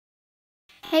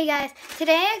Hey guys,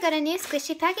 today I got a new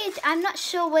squishy package. I'm not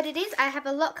sure what it is. I have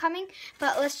a lot coming,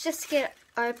 but let's just get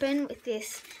open with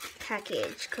this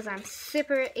package because I'm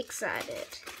super excited.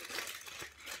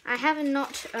 I have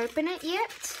not opened it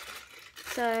yet,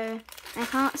 so I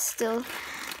can't still.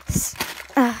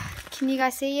 Can you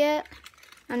guys see it?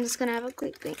 I'm just gonna have a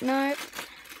quick think. No,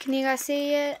 can you guys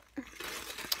see it?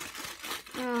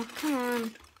 Oh, come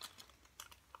on.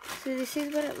 So this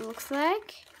is what it looks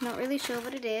like. Not really sure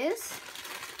what it is.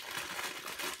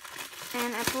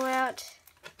 And I pull out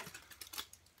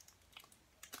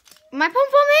my Pom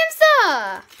Pom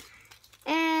Hamster!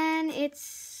 And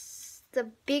it's the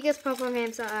biggest Pom Pom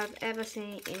Hamster I've ever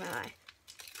seen in my life.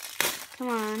 Come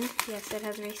on. Yes, it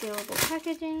has resealable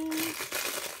packaging.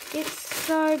 It's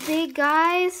so big,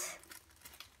 guys.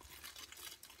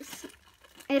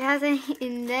 It has an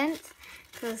indent.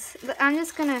 Because I'm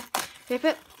just going to rip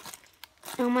it.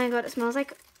 Oh my god, it smells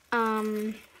like...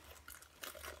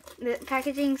 The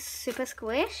packaging's super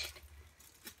squished.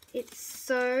 It's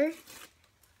so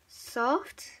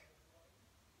soft.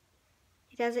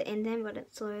 It has an indent, but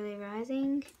it's slowly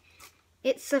rising.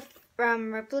 It's a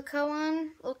replica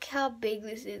one. Look how big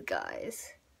this is, guys.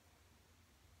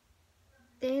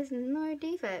 There's no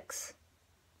defects.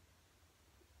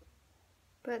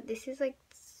 But this is like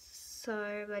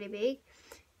so bloody big.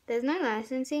 There's no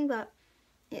licensing, but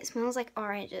it smells like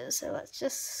oranges. So let's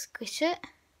just squish it.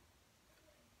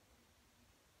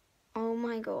 Oh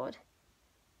my god.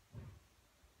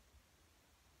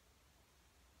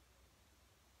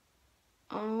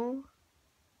 Oh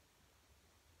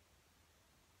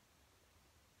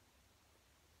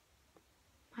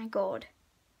my god.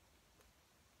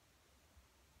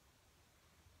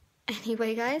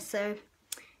 Anyway guys, so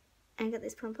I got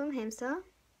this Pom Pom Hamster.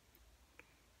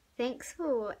 Thanks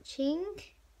for watching.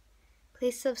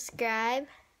 Please subscribe,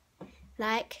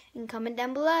 like and comment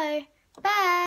down below. Bye!